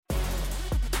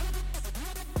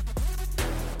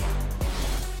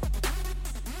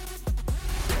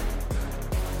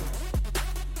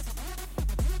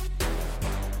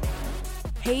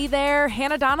Hey there,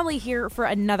 Hannah Donnelly here for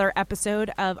another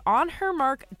episode of On Her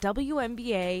Mark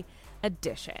WNBA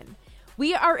edition.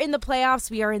 We are in the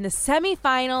playoffs. We are in the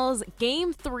semifinals,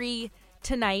 game 3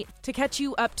 tonight. To catch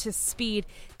you up to speed,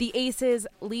 the Aces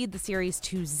lead the series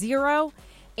 2-0,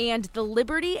 and the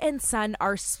Liberty and Sun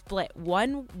are split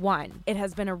 1-1. It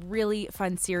has been a really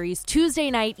fun series. Tuesday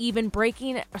night, even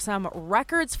breaking some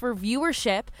records for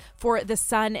viewership for the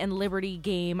Sun and Liberty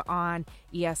game on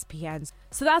ESPN.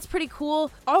 So that's pretty cool.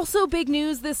 Also big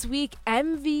news this week,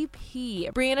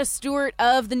 MVP. Breanna Stewart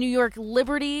of the New York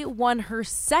Liberty won her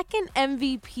second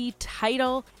MVP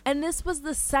title, and this was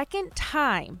the second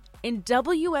time in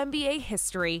WNBA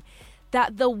history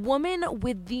that the woman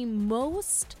with the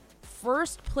most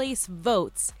first place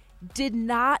votes did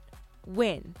not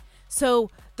win.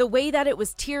 So the way that it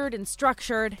was tiered and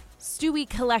structured, Stewie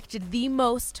collected the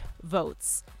most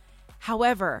votes.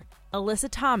 However, Alyssa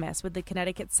Thomas with the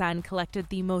Connecticut Sun collected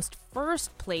the most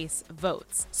first place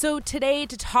votes. So today,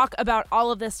 to talk about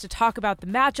all of this, to talk about the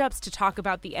matchups, to talk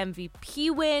about the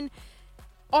MVP win,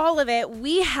 all of it,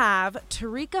 we have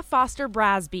Terrika Foster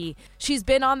Brasby. She's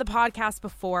been on the podcast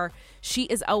before. She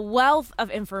is a wealth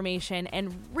of information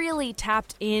and really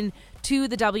tapped in to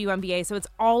the WNBA, so it's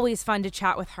always fun to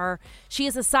chat with her. She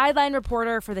is a sideline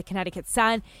reporter for the Connecticut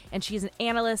Sun, and she's an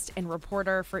analyst and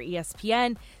reporter for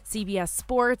ESPN, CBS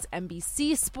Sports,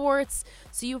 NBC Sports,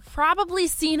 so you've probably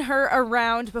seen her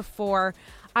around before.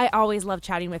 I always love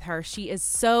chatting with her. She is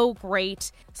so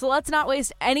great. So let's not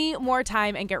waste any more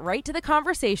time and get right to the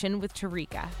conversation with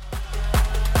Terrika.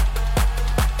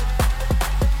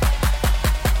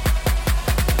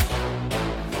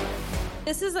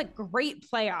 This is a great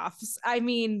playoffs. I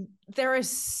mean, there is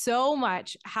so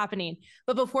much happening.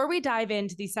 But before we dive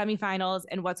into the semifinals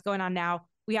and what's going on now,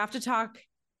 we have to talk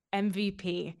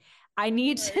MVP. I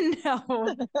need to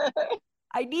know.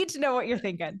 I need to know what you're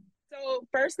thinking. So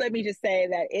first, let me just say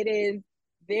that it is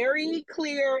very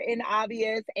clear and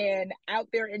obvious and out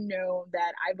there and known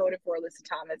that I voted for Alyssa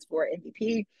Thomas for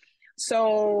MVP.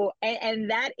 So,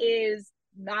 and that is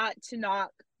not to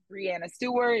knock Breanna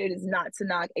Stewart. It is not to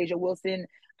knock A'ja Wilson.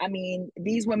 I mean,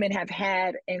 these women have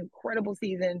had incredible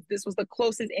seasons. This was the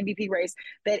closest MVP race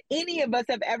that any of us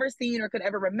have ever seen or could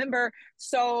ever remember.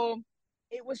 So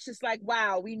it was just like,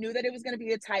 wow, we knew that it was going to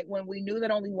be a tight one. We knew that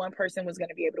only one person was going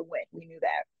to be able to win. We knew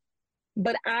that.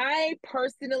 But I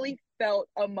personally felt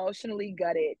emotionally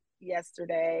gutted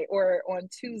yesterday or on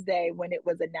Tuesday when it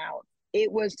was announced.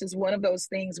 It was just one of those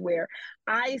things where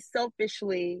I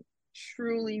selfishly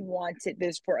truly wanted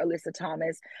this for Alyssa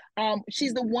Thomas.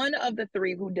 She's the one of the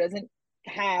three who doesn't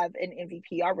have an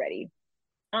MVP already.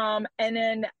 And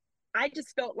then I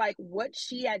just felt like what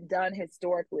she had done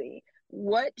historically,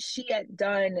 what she had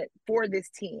done for this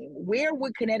team, where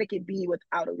would Connecticut be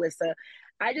without Alyssa?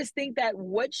 I just think that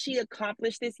what she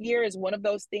accomplished this year is one of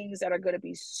those things that are going to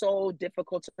be so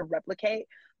difficult to replicate,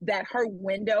 that her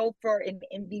window for an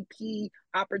MVP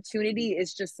opportunity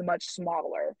is just much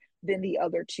smaller than the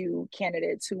other two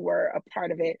candidates who were a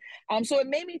part of it. So it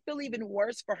made me feel even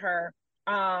worse for her.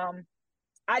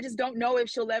 I just don't know if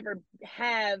she'll ever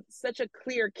have such a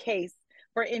clear case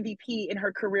for MVP in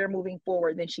her career moving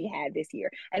forward than she had this year.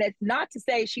 And it's not to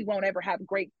say she won't ever have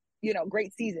great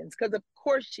seasons, because of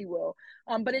course she will.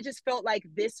 But it just felt like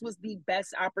this was the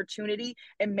best opportunity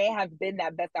and may have been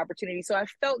that best opportunity. So I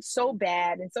felt so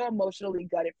bad and so emotionally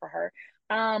gutted for her.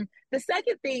 The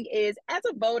second thing is, as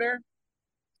a voter,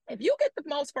 if you get the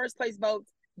most first place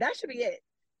votes, that should be it.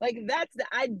 Like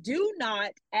I do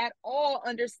not at all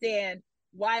understand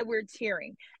why we're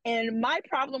tiering. And my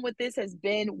problem with this has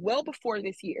been well before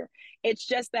this year. It's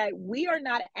just that we are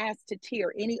not asked to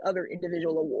tier any other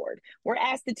individual award. We're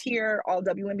asked to tier all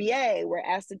WNBA. We're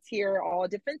asked to tier all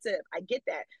defensive. I get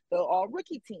that. The all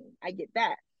rookie team. I get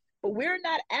that. But we're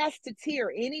not asked to tier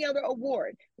any other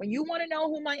award. When you want to know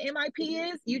who my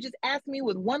MIP is, you just ask me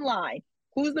with one line.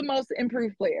 Who's the most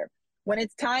improved player? When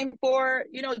it's time for,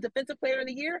 defensive player of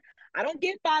the year, I don't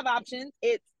get 5 options.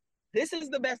 It's this is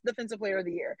the best defensive player of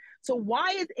the year. So why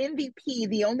is MVP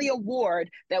the only award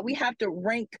that we have to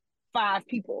rank 5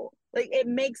 people? Like, it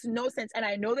makes no sense. And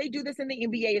I know they do this in the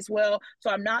NBA as well. So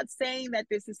I'm not saying that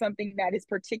this is something that is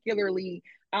particularly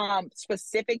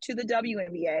specific to the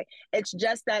WNBA. It's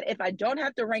just that if I don't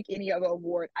have to rank any other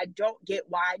award, I don't get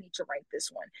why I need to rank this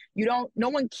one. No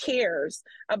one cares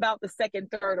about the second,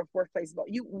 third, or fourth place vote.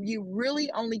 You really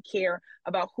only care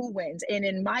about who wins. And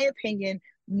in my opinion,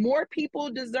 more people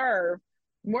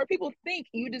think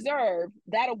you deserve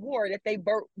that award if they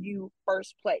vote you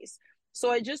first place.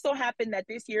 So it just so happened that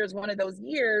this year is one of those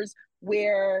years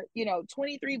where,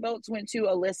 23 votes went to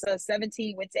Alyssa,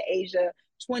 17 went to A'ja,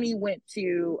 20 went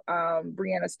to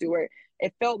Breanna Stewart.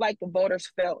 It felt like the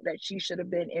voters felt that she should have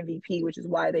been MVP, which is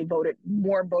why they voted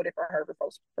for her for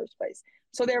first place.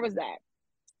 So there was that.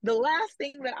 The last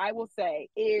thing that I will say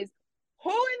is, who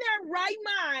in their right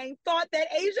mind thought that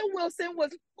Asia Wilson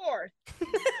was fourth?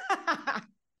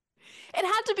 It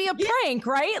had to be a prank,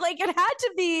 right? Like, it had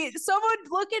to be someone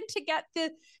looking to get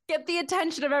the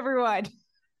attention of everyone.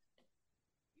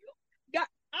 Yeah,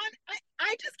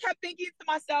 I just kept thinking to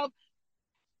myself,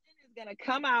 is gonna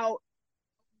come out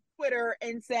Twitter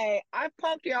and say, I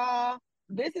punked y'all.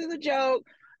 This is a joke.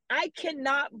 I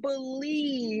cannot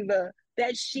believe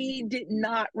that she did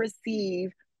not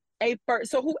receive a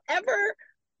first. So whoever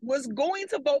was going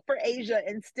to vote for Asia,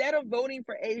 instead of voting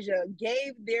for Asia,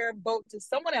 gave their vote to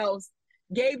someone else,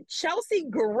 gave Chelsea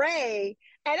Gray,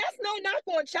 and that's no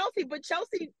knock on Chelsea, but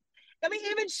Chelsea, I mean,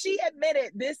 even she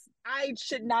admitted this, I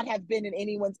should not have been in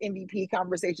anyone's MVP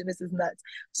conversation. This is nuts.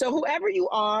 So whoever you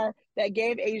are that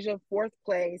gave Asia fourth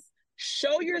place,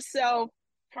 show yourself,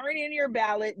 turn in your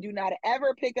ballot. Do not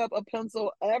ever pick up a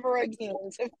pencil ever again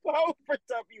to vote for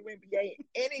WNBA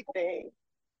anything.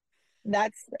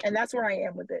 That's where I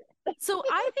am with it. So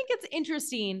I think it's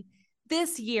interesting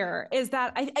this year is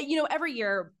that every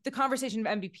year the conversation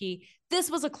of MVP, this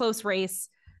was a close race.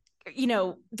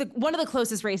 One of the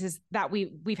closest races that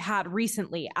we've had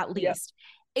recently, at least.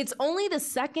 Yep. It's only the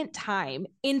second time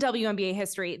in WNBA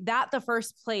history that the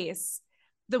first place,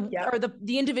 the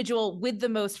individual with the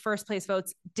most first place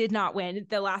votes did not win.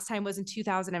 The last time was in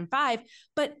 2005.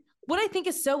 But what I think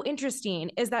is so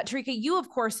interesting is that, Terrika, you of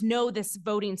course know this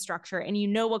voting structure and you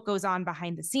know what goes on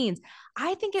behind the scenes.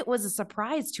 I think it was a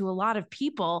surprise to a lot of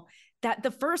people that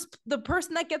the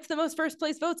person that gets the most first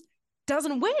place votes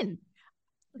doesn't win.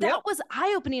 That was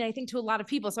eye-opening, I think, to a lot of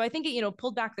people. So I think it,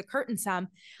 pulled back the curtain some.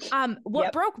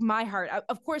 What broke my heart,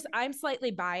 of course, I'm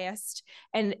slightly biased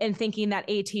and thinking that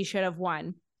AT should have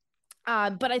won.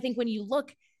 But I think when you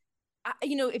look,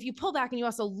 if you pull back and you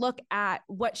also look at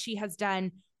what she has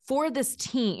done for this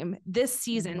team this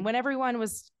season, when everyone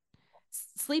was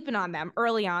sleeping on them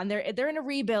early on, they're in a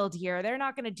rebuild year. They're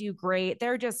not going to do great.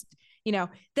 They're just,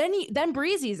 then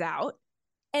Breezy's out.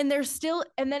 And then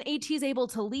AT is able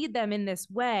to lead them in this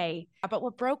way. But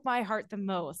what broke my heart the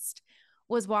most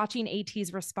was watching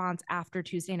AT's response after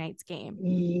Tuesday night's game.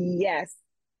 Yes.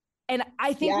 And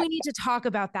I think we need to talk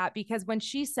about that, because when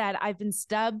she said, I've been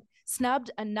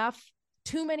snubbed enough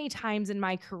too many times in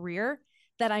my career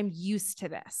that I'm used to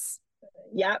this.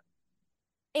 Yep.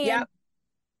 And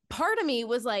part of me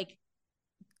was like,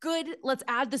 good, let's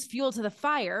add this fuel to the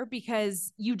fire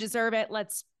because you deserve it.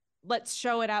 Let's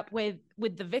show it up with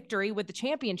the victory, with the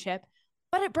championship.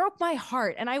 But it broke my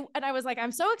heart. And I was like,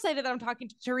 I'm so excited that I'm talking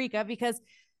to Terrika, because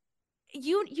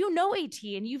you know AT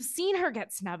and you've seen her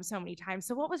get snubbed so many times.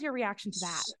 So what was your reaction to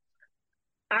that?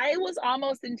 I was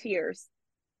almost in tears.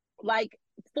 Like,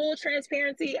 full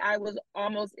transparency, I was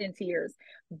almost in tears,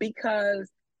 because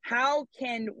how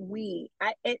can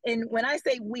and when I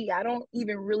say we, I don't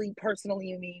even really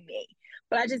personally mean me,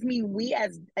 but I just mean we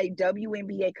as a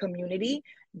WNBA community,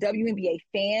 WNBA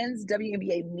fans,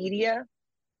 WNBA media.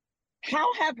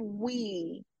 How have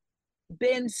we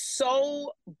been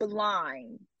so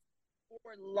blind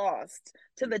or lost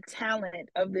to the talent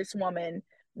of this woman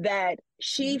that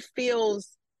she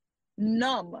feels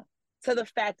numb to the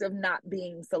fact of not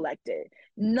being selected,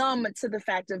 numb to the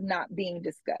fact of not being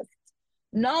discussed,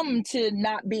 numb to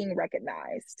not being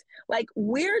recognized? Like,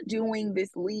 we're doing this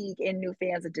league and new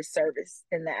fans a disservice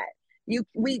in that.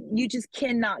 You just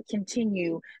cannot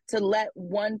continue to let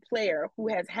one player who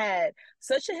has had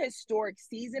such a historic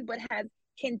season but has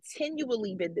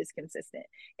continually been this consistent.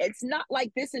 It's not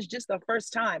like this is just the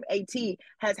first time AT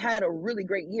has had a really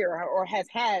great year or has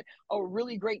had a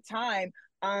really great time.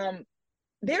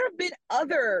 There have been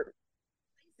other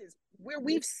places where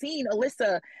we've seen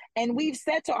Alyssa and we've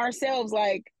said to ourselves,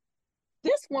 like,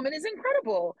 this woman is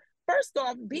incredible. First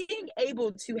off, being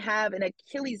able to have an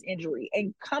Achilles injury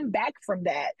and come back from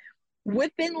that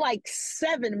within like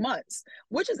 7 months,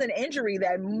 which is an injury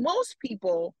that most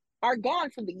people are gone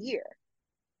for the year.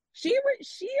 She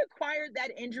acquired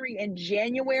that injury in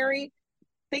January,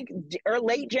 I think, or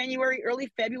late January,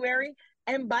 early February.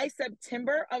 And by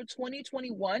September of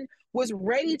 2021 was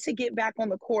ready to get back on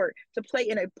the court to play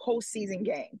in a postseason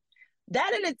game.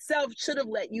 That in itself should have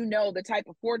let you know the type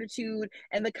of fortitude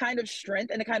and the kind of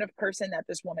strength and the kind of person that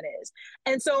this woman is.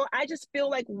 And so I just feel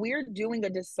like we're doing a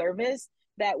disservice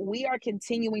that we are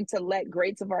continuing to let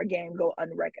greats of our game go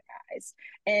unrecognized.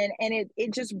 And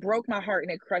it just broke my heart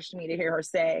and it crushed me to hear her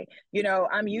say,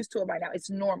 I'm used to it by now. It's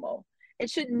normal. it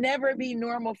should never be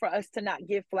normal for us to not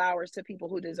give flowers to people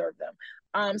who deserve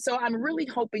them. So I'm really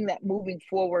hoping that moving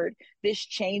forward, this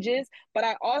changes. But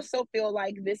I also feel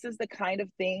like this is the kind of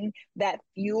thing that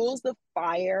fuels the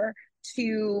fire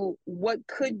to what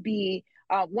could be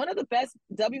one of the best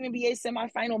WNBA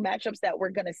semifinal matchups that we're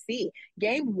going to see.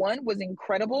 Game one was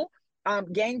incredible.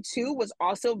 Game two was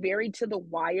also very to the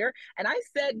wire. And I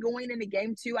said going into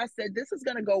game two, I said, this is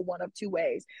going to go one of two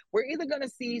ways. We're either going to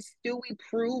see Stewie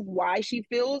prove why she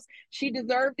feels she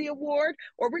deserved the award,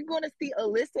 or we're going to see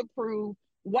Alyssa prove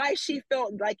why she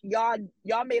felt like y'all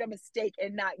made a mistake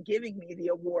in not giving me the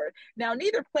award. Now,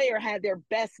 neither player had their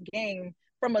best game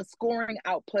from a scoring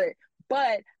output,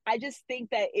 but I just think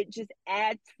that it just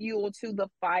adds fuel to the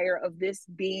fire of this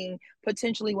being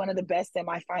potentially one of the best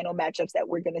semifinal matchups that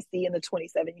we're going to see in the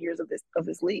 27 years of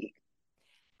this league.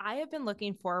 I have been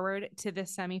looking forward to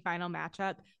this semifinal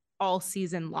matchup all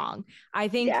season long. I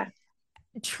think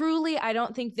truly, I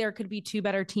don't think there could be two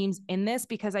better teams in this,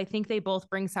 because I think they both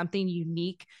bring something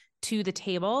unique to the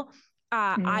table.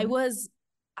 I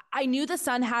knew the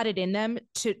Sun had it in them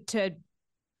to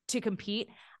compete.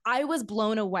 I was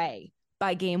blown away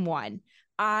by game one.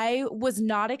 I was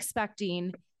not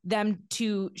expecting them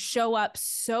to show up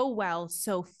so well,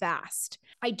 so fast.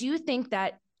 I do think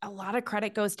that a lot of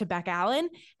credit goes to Beck Allen,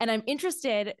 and I'm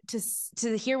interested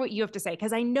to hear what you have to say,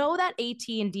 because I know that AT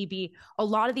and DB, a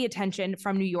lot of the attention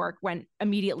from New York went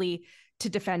immediately to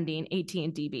defending AT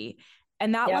and DB,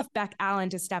 and that left Beck Allen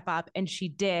to step up, and she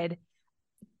did.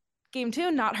 Game two,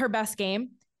 not her best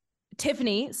game.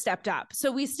 Tiffany stepped up,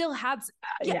 so we still had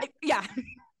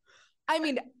I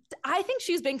mean, I think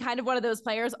she's been kind of one of those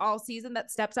players all season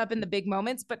that steps up in the big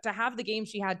moments, but to have the game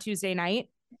she had Tuesday night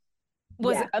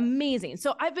was amazing.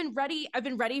 So I've been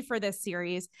ready for this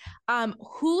series.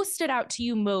 Who stood out to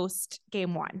you most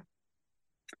game one?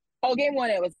 Oh, game one,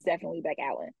 it was definitely Beck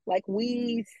Allen. Like,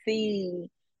 we see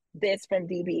this from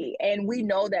DB, and we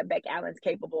know that Beck Allen's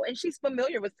capable, and she's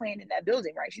familiar with playing in that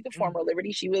building, right? She's a former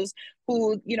Liberty. She was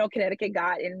who, Connecticut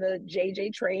got in the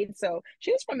JJ trade. So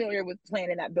she was familiar with playing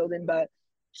in that building, but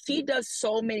she does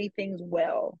so many things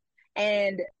well.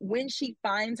 And when she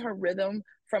finds her rhythm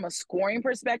from a scoring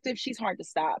perspective, she's hard to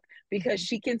stop because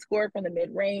she can score from the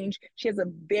mid-range. She has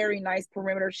a very nice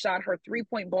perimeter shot. Her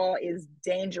three-point ball is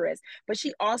dangerous, but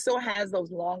she also has those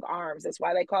long arms. That's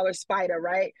why they call her Spider,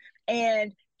 right?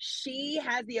 And she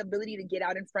has the ability to get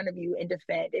out in front of you and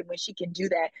defend. And when she can do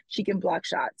that, she can block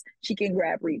shots. She can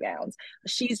grab rebounds.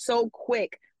 She's so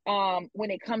quick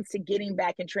when it comes to getting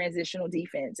back in transitional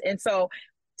defense. And so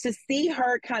to see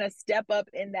her kind of step up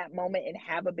in that moment and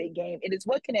have a big game, it is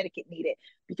what Connecticut needed.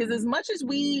 Because as much as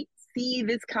we see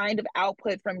this kind of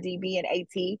output from DB and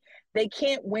AT, they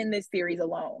can't win this series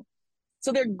alone.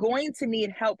 So they're going to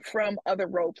need help from other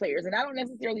role players. And I don't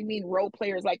necessarily mean role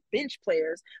players like bench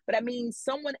players, but I mean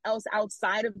someone else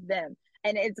outside of them.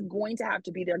 And it's going to have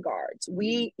to be their guards.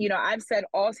 I've said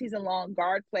all season long,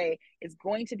 guard play is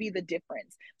going to be the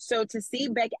difference. So to see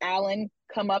Beck Allen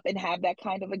come up and have that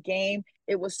kind of a game,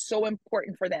 it was so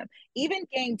important for them. Even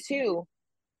game two,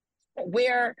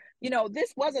 where,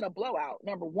 this wasn't a blowout,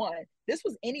 number one. This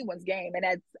was anyone's game.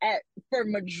 And for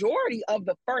majority of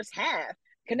the first half,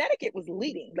 Connecticut was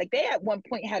leading. Like, they at one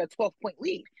point had a 12-point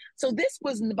lead. So this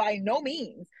was by no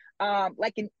means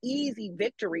like an easy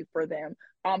victory for them.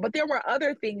 But there were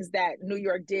other things that New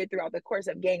York did throughout the course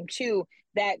of game two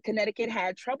that Connecticut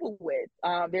had trouble with.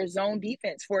 Their zone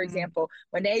defense, for example,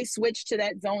 when they switched to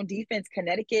that zone defense,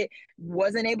 Connecticut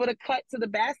wasn't able to cut to the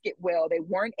basket well. They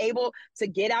weren't able to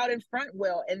get out in front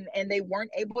well, and they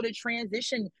weren't able to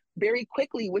transition very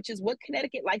quickly, which is what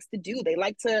Connecticut likes to do. They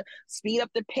like to speed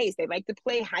up the pace. They like to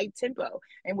play high tempo.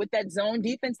 And with that zone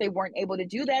defense, they weren't able to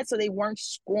do that, so they weren't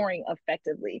scoring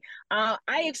effectively. I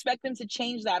expect them to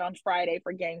change that on Friday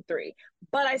for game three.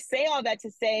 But I say all that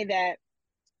to say that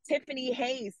Tiffany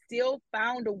Hayes still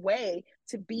found a way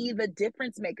to be the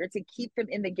difference maker, to keep them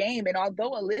in the game. And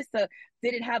although Alyssa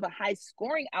didn't have a high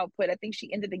scoring output, I think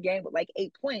she ended the game with like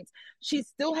 8 points, she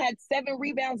still had 7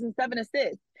 rebounds and 7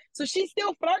 assists. So she's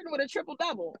still flirting with a triple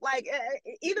double. Like,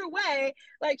 either way,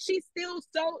 like, she's still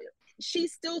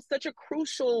such a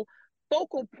crucial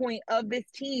focal point of this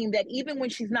team that even when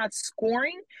she's not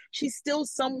scoring, she's still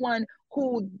someone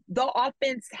who the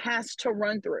offense has to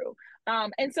run through.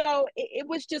 And so it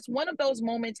was just one of those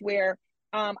moments where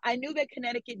I knew that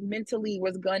Connecticut mentally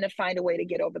was going to find a way to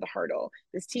get over the hurdle.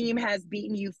 This team has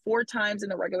beaten you 4 times in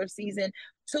the regular season,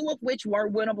 two of which were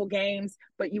winnable games,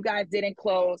 but you guys didn't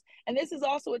close. And this is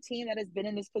also a team that has been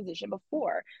in this position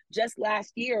before. Just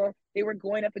last year, they were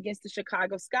going up against the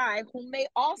Chicago Sky, whom they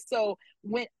also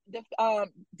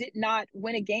did not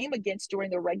win a game against during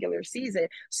the regular season.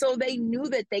 So they knew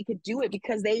that they could do it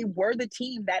because they were the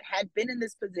team that had been in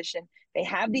this position. They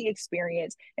have the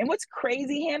experience. And what's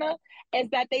crazy, Hannah, is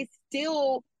that they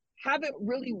still haven't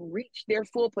really reached their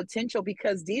full potential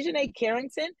because Dejanay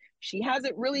Carrington, she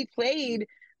hasn't really played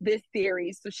this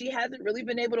series. So she hasn't really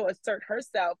been able to assert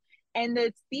herself. And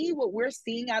to see what we're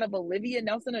seeing out of Olivia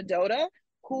Nelson-Ododa,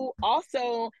 who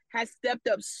also has stepped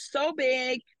up so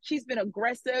big. She's been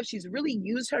aggressive. She's really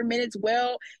used her minutes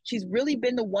well. She's really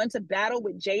been the one to battle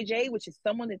with JJ, which is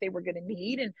someone that they were going to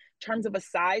need in terms of a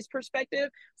size perspective.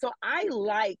 So I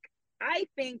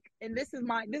think, and this is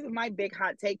my big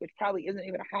hot take, which probably isn't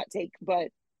even a hot take, but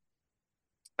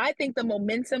I think the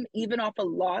momentum, even off a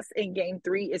loss in game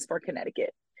 3, is for Connecticut.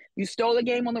 You stole a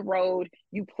game on the road.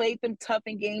 You played them tough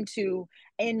in game 2.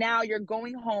 And now you're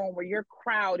going home where your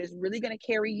crowd is really going to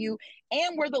carry you.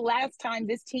 And where the last time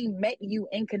this team met you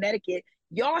in Connecticut,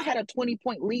 y'all had a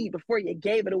 20-point lead before you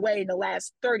gave it away in the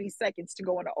last 30 seconds to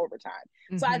go into overtime.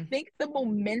 Mm-hmm. So I think the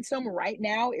momentum right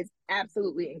now is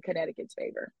absolutely in Connecticut's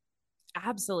favor.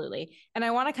 Absolutely. And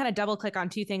I want to kind of double click on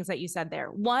two things that you said there.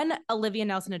 One, Olivia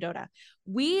Nelson-Ododa.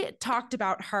 We talked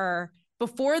about her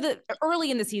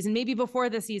early in the season, maybe before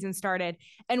the season started.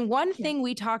 And one thing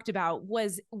we talked about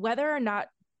was whether or not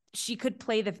she could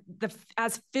play the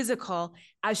as physical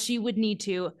as she would need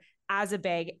to as a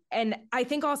big. And I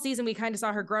think all season we kind of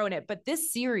saw her grow in it. But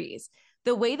this series,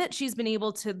 the way that she's been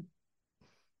able to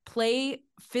play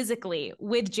physically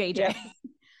with JJ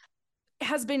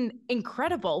has been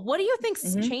incredible. What do you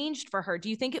think's changed for her? Do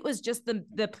you think it was just the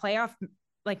playoff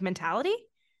mentality?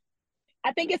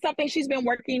 I think it's something she's been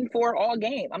working for all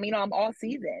game. I mean, all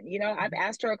season. You know, I've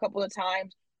asked her a couple of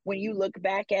times, when you look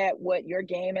back at what your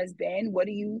game has been, what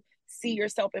do you see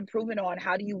yourself improving on?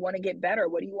 How do you want to get better?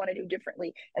 What do you want to do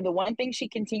differently? And the one thing she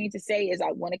continued to say is,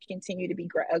 I want to continue to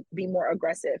be more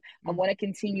aggressive. I want to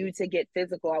continue to get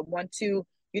physical. I want to,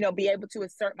 be able to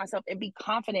assert myself and be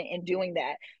confident in doing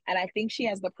that. And I think she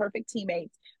has the perfect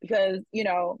teammates because,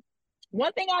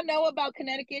 one thing I know about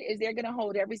Connecticut is they're going to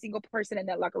hold every single person in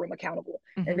that locker room accountable.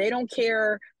 And they don't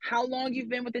care how long you've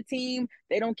been with the team.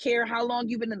 They don't care how long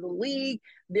you've been in the league.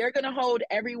 They're going to hold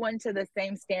everyone to the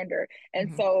same standard.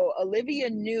 And so Olivia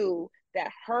knew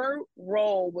that her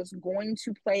role was going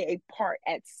to play a part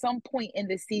at some point in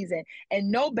the season,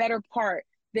 and no better part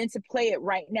than to play it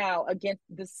right now against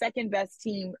the second best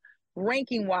team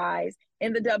ranking wise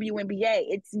in the WNBA.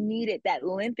 It's needed. That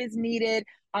length is needed.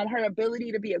 Her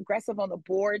ability to be aggressive on the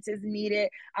boards is needed.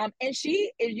 And if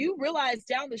you realize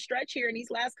down the stretch here in these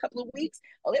last couple of weeks,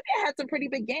 Olivia had some pretty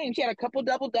big games. She had a couple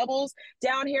double-doubles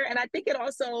down here. And I think it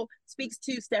also speaks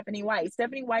to Stephanie White.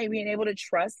 Stephanie White being able to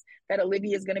trust that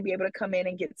Olivia is going to be able to come in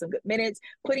and get some good minutes,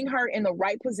 putting her in the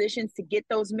right positions to get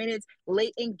those minutes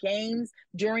late in games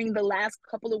during the last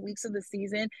couple of weeks of the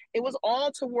season. It was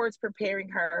all towards preparing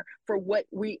her for what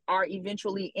we are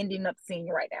eventually ending up seeing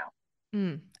right now.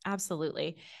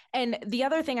 Absolutely. And the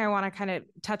other thing I want to kind of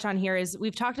touch on here is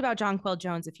we've talked about Jonquel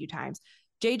Jones a few times.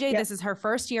 JJ, this is her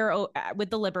first year with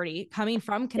the Liberty, coming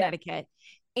from Connecticut.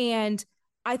 And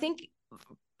I think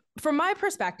from my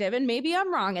perspective, and maybe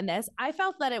I'm wrong in this, I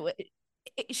felt that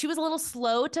she was a little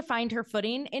slow to find her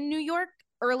footing in New York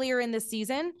earlier in the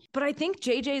season. But I think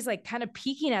JJ's kind of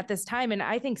peaking at this time. And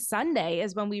I think Sunday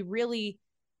is when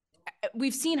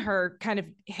we've seen her kind of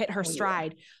hit her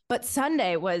stride. But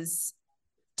Sunday was,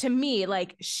 to me,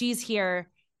 she's here,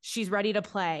 she's ready to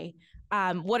play.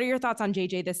 What are your thoughts on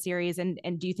JJ this series, and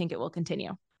do you think it will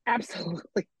continue?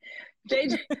 Absolutely.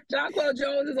 Jonquel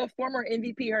Jones is a former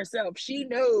MVP herself. She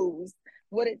knows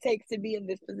what it takes to be in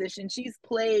this position. She's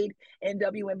played in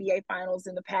WNBA finals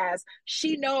in the past.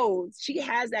 She knows, she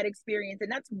has that experience.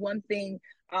 And that's one thing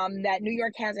that New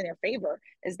York has in their favor,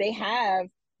 is they have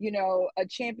a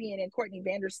champion in Courtney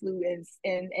Vandersloot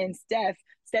and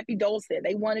Steffi Dolson.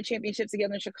 They won a championship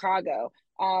together in Chicago.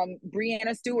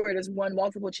 Breanna Stewart has won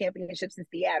multiple championships in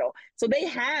Seattle. So they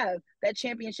have that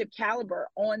championship caliber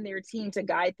on their team to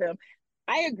guide them.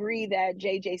 I agree that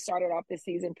JJ started off this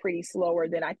season pretty slower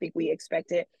than I think we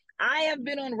expected. I have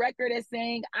been on record as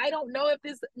saying, I don't know if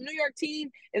this New York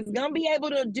team is going to be able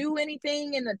to do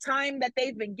anything in the time that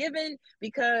they've been given,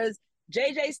 because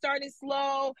JJ started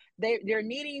slow. They're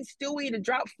needing Stewie to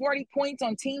drop 40 points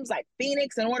on teams like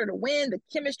Phoenix in order to win. The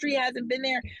chemistry hasn't been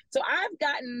there. So I've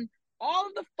gotten all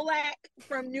of the flack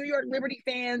from New York Liberty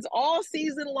fans all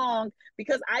season long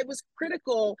because I was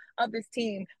critical of this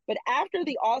team. But after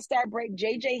the All-Star break,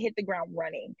 JJ hit the ground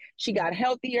running. She got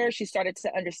healthier. She started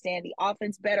to understand the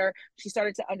offense better. She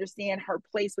started to understand her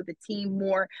place with the team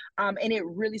more. And it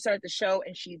really started to show,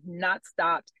 and she's not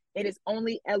stopped. It has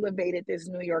only elevated this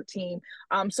New York team.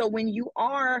 So when you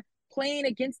are playing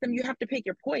against them, you have to pick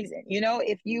your poison.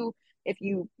 If you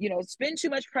spend too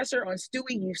much pressure on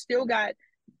Stewie, you still got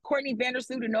Courtney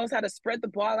Vandersloot, who knows how to spread the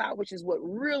ball out, which is what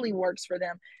really works for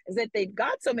them, is that they've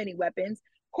got so many weapons.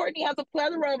 Courtney has a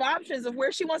plethora of options of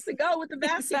where she wants to go with the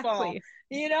basketball, and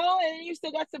you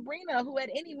still got Sabrina, who at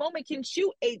any moment can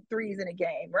shoot 8 threes in a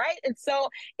game, right? And so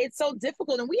it's so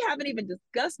difficult. And we haven't even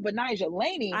discussed Benijah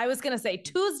Laney. I was going to say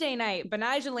Tuesday night,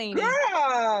 Benijah Laney.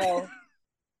 Girl!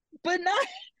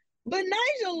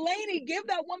 Benijah Laney, give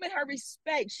that woman her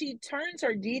respect. She turns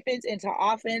her defense into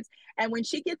offense. And when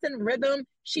she gets in rhythm,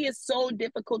 she is so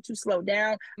difficult to slow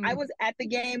down. I was at the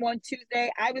game on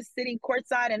Tuesday. I was sitting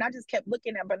courtside, and I just kept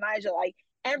looking at Benijah. Like,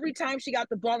 every time she got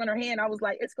the ball in her hand, I was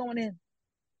like, it's going in.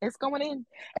 It's going in.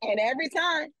 And every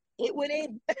time, it went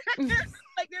in.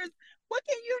 Like, what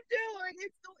can you do? Like,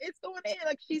 it's going in.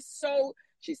 Like, she's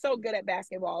so good at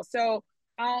basketball. So,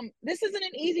 this isn't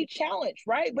an easy challenge,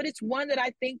 right? But it's one that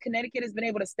I think Connecticut has been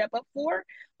able to step up for.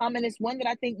 And it's one that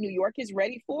I think New York is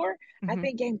ready for. I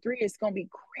think game 3 is going to be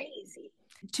crazy.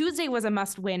 Tuesday was a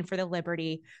must win for the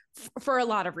Liberty for a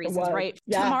lot of reasons, right?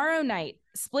 Yeah. Tomorrow night,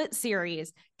 split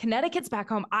series, Connecticut's back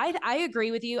home. I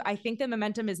agree with you. I think the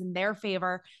momentum is in their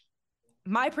favor.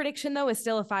 My prediction, though, is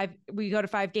still we go to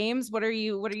 5 games. Where are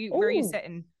you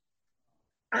sitting?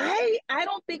 I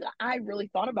don't think I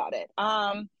really thought about it.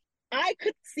 I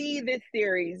could see this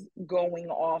series going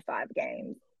all 5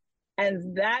 games,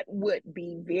 and that would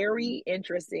be very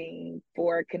interesting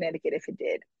for Connecticut if it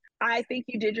did. I think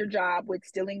you did your job with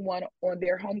stealing one on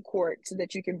their home court so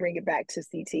that you can bring it back to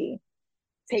CT.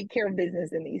 Take care of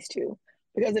business in these 2,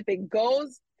 because if it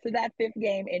goes to that 5th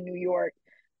game in New York,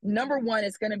 number one,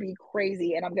 it's going to be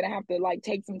crazy, and I'm going to have to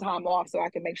take some time off so I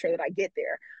can make sure that I get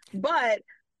there. But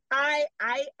I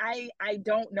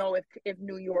don't know if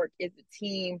New York is the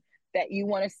team that you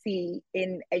want to see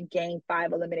in a game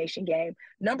 5 elimination game.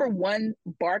 Number one,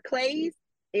 Barclays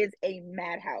is a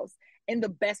madhouse in the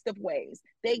best of ways.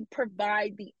 They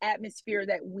provide the atmosphere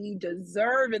that we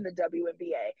deserve in the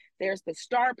WNBA. There's the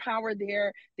star power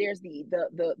there. There's the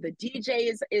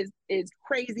DJ is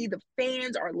crazy. The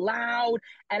fans are loud.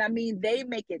 And I mean, they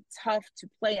make it tough to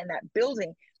play in that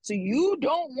building. So you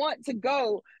don't want to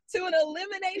go to an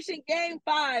elimination game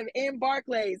 5 in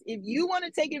Barclays if you want to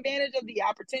take advantage of the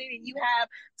opportunity you have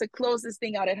to close this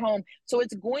thing out at home. So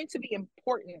it's going to be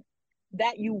important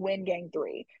that you win game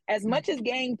 3. As much as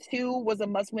game 2 was a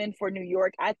must win for New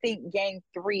York, I think game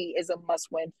 3 is a must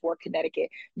win for Connecticut.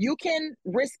 You can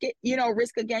risk it,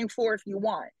 risk a game 4 if you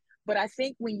want. But I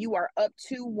think when you are up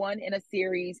 2-1 in a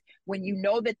series, when you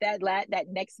know that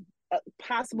next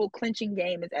possible clinching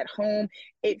game is at home,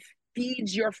 it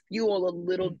feeds your fuel a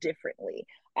little differently.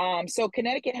 So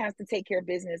Connecticut has to take care of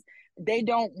business. They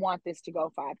don't want this to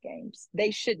go 5 games.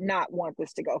 They should not want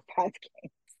this to go 5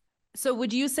 games. So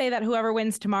would you say that whoever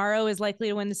wins tomorrow is likely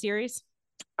to win the series?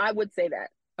 I would say that.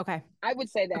 Okay. I would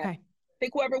say that. Okay. I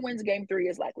think whoever wins game 3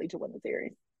 is likely to win the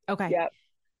series. Okay. Yep.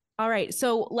 All right.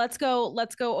 So let's go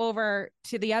over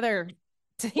to the other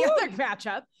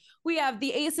matchup. We have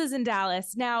the Aces in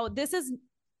Dallas. Now, this is,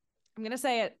 I'm going to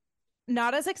say it,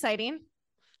 not as exciting.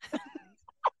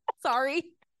 Sorry.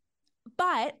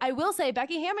 But I will say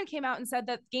Becky Hammon came out and said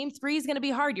that game 3 is going to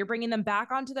be hard. You're bringing them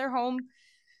back onto their home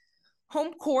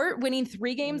court. Winning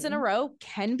 3 games in a row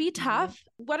can be tough.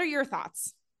 What are your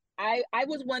thoughts? I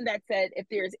was one that said if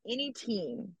there's any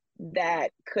team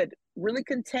that could really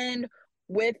contend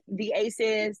with the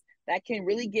Aces, that can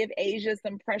really give Asia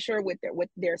some pressure with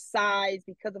their size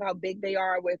because of how big they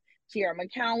are, with Kiara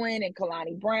McCowan and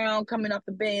Kalani Brown coming off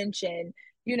the bench, and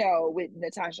with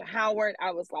Natasha Howard,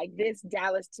 I was like, this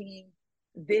Dallas team,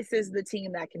 this is the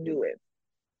team that can do it.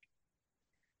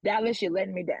 Dallas, you're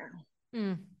letting me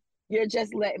down. You're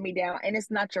just letting me down. And it's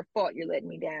not your fault you're letting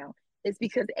me down. It's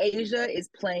because Asia is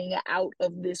playing out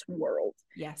of this world.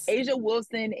 Yes. Asia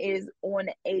Wilson is on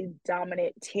a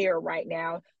dominant tear right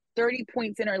now. 30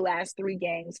 points in her last 3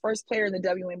 games. First player in the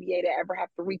WNBA to ever have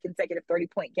 3 consecutive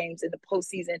 30-point games in the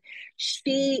postseason.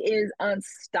 She is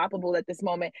unstoppable at this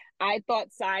moment. I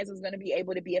thought size was going to be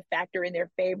able to be a factor in their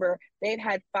favor. They've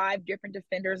had 5 different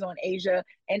defenders on Asia,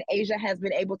 and Asia has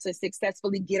been able to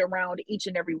successfully get around each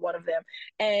and every one of them.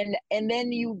 And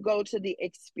then you go to the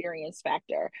experience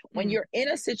factor. When you're in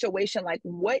a situation like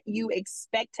what you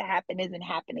expect to happen isn't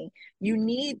happening, you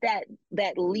need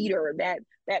that leader,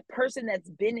 that person that's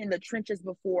been in the trenches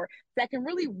before, that can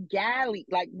really gather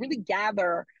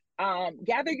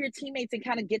your teammates and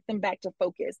kind of get them back to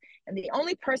focus. And the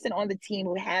only person on the team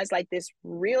who has like this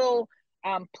real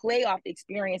playoff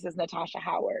experience is Natasha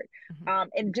Howard.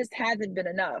 And just hasn't been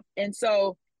enough. And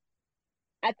so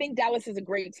I think Dallas is a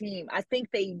great team. I think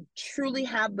they truly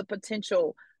have the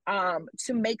potential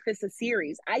to make this a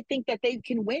series. I think that they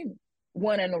can win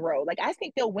one in a row. Like, I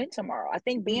think they'll win tomorrow. I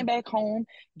think being back home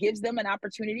gives them an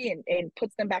opportunity and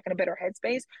puts them back in a better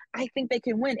headspace. I think they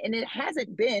can win. And it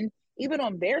hasn't been, even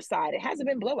on their side, it hasn't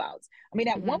been blowouts. I mean,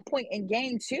 at one point in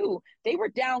game 2, they were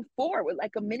down 4 with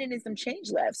like a minute and some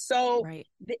change left. So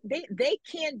they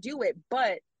can do it,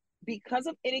 but because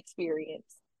of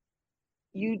inexperience,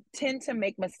 you tend to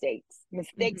make mistakes.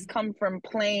 Mistakes come from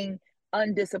playing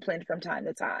undisciplined from time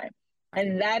to time.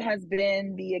 And that has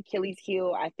been the Achilles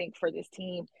heel, I think, for this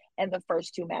team and the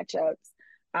first 2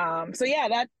 matchups. So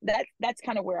yeah, that's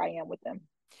kind of where I am with them.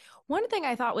 One thing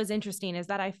I thought was interesting is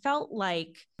that I felt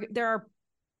like there are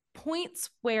points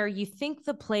where you think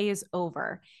the play is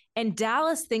over and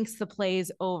Dallas thinks the play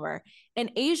is over,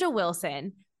 and Asia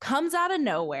Wilson comes out of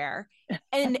nowhere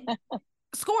and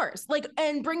scores, like,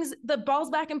 and brings the balls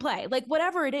back in play. Like,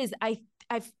 whatever it is,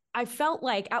 I felt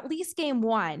like at least game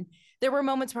 1, there were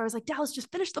moments where I was like, Dallas,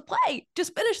 just finish the play,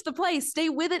 stay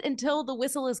with it until the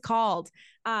whistle is called.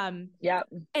 And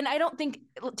I don't think,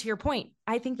 to your point,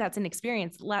 I think that's an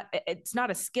experience. It's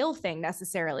not a skill thing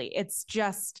necessarily. It's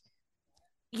just,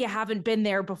 you haven't been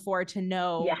there before to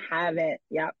know. You haven't.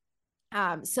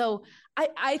 So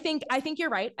I think you're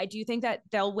right. I do think that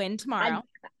they'll win tomorrow.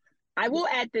 I will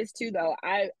add this too, though.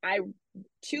 I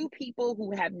 2 people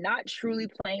who have not truly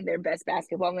played their best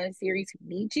basketball in the series who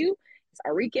need to. It's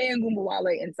Arike and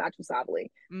Gumbawale and Satu Sabally.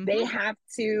 They have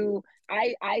to.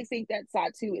 I think that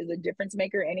Satu is a difference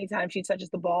maker anytime she touches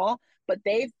the ball. But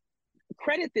they've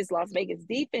credit this Las Vegas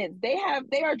defense. They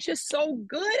are just so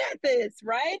good at this,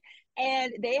 right?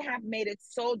 And they have made it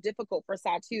so difficult for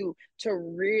Satu to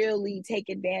really take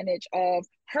advantage of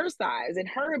her size and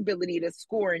her ability to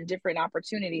score in different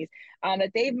opportunities.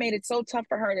 That they've made it so tough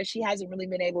for her that she hasn't really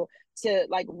been able to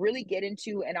like really get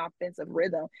into an offensive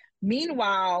rhythm.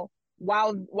 Meanwhile,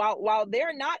 while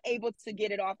they're not able to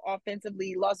get it off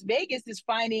offensively, Las Vegas is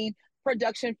finding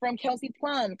production from Kelsey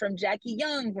Plum, from Jackie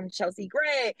Young, from Chelsea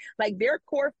Gray. Like, their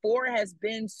core 4 has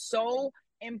been so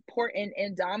important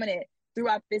and dominant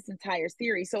throughout this entire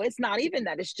series. So it's not even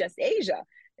that it's just Asia.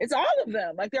 It's all of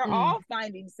them. Like, they're all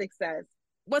finding success.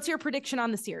 What's your prediction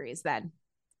on the series then?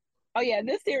 Oh yeah,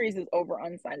 this series is over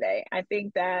on Sunday. I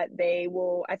think that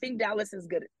I think Dallas is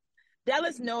good.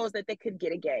 Dallas knows that they could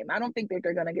get a game. I don't think that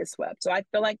they're going to get swept. So I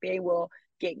feel like they will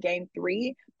get game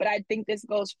 3, but I think this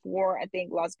goes 4. I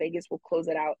think Las Vegas will close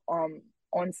it out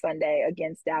on Sunday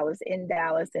against Dallas in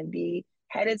Dallas and be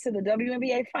headed to the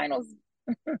WNBA finals.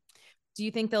 Do you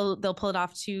think they'll pull it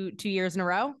off 2 years in a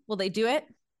row? Will they do it?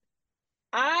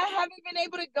 I haven't been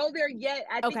able to go there yet.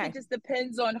 I think it just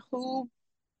depends on who.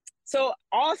 So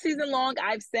all season long,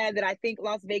 I've said that I think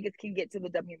Las Vegas can get to the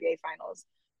WNBA finals,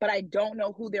 but I don't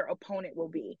know who their opponent will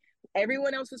be.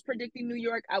 Everyone else was predicting New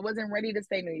York. I wasn't ready to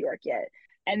say New York yet.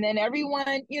 And then everyone,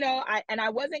 I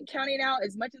wasn't counting out,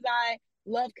 as much as I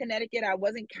love Connecticut, I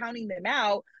wasn't counting them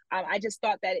out. I just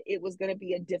thought that it was going to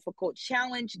be a difficult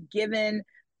challenge given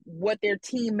what their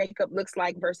team makeup looks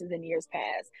like versus in years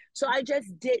past. So I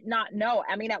just did not know.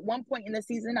 I mean, at one point in the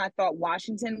season, I thought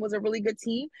Washington was a really good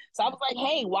team. So I was like,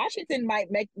 hey, Washington might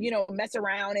mess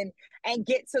around and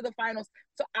get to the finals.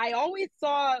 So I always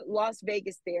saw Las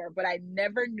Vegas there, but I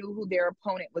never knew who their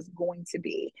opponent was going to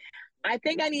be. I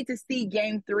think I need to see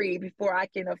game 3 before I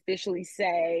can officially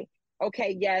say,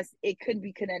 okay, yes, it could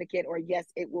be Connecticut, or yes,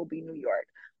 it will be New York.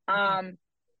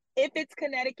 If it's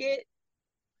Connecticut,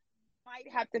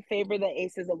 might have to favor the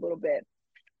Aces a little bit.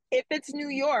 If it's New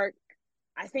York,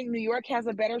 I think New York has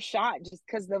a better shot just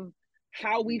because of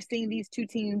how we've seen these 2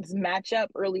 teams match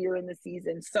up earlier in the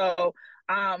season. So,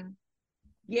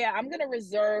 yeah, I'm gonna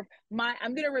reserve my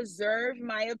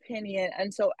opinion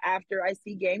until after I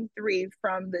see game 3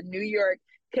 from the New York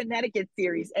Connecticut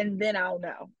series, and then I'll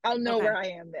know where I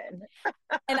am then.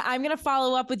 And I'm going to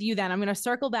follow up with you then. I'm going to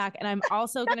circle back, and I'm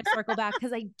also going to circle back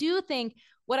because I do think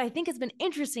what I think has been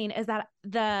interesting is that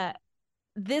the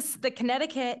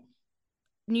Connecticut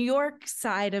New York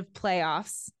side of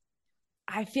playoffs,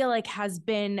 I feel like has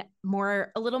been a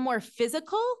little more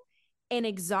physical and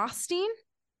exhausting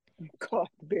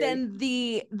than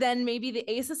maybe the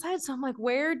Aces side. So I'm like,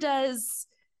 where does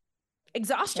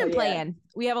exhaustion play in?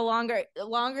 We have a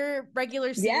longer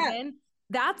regular season.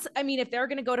 That's, I mean, if they're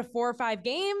going to go to 4 or 5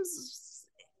 games,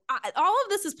 all of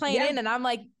this is playing in. And I'm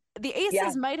like, the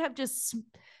Aces might have just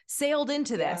sailed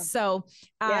into this. So,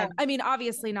 I mean,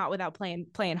 obviously not without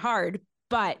playing hard,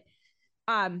 but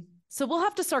so we'll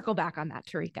have to circle back on that,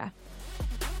 Terrika.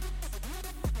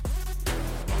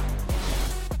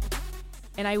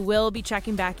 And I will be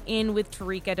checking back in with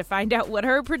Terrika to find out what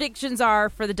her predictions are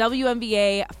for the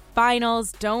WNBA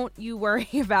finals. Don't you worry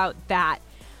about that.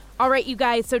 All right, you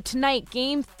guys. So tonight,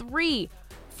 game 3.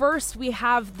 First, we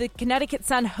have the Connecticut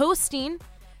Sun hosting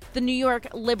the New York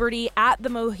Liberty at the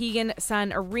Mohegan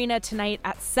Sun Arena tonight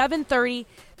at 7:30.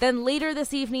 Then later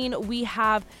this evening, we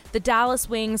have the Dallas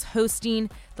Wings hosting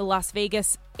the Las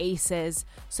Vegas Aces.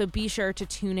 So be sure to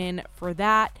tune in for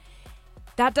that.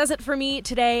 That does it for me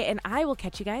today, and I will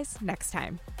catch you guys next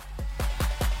time.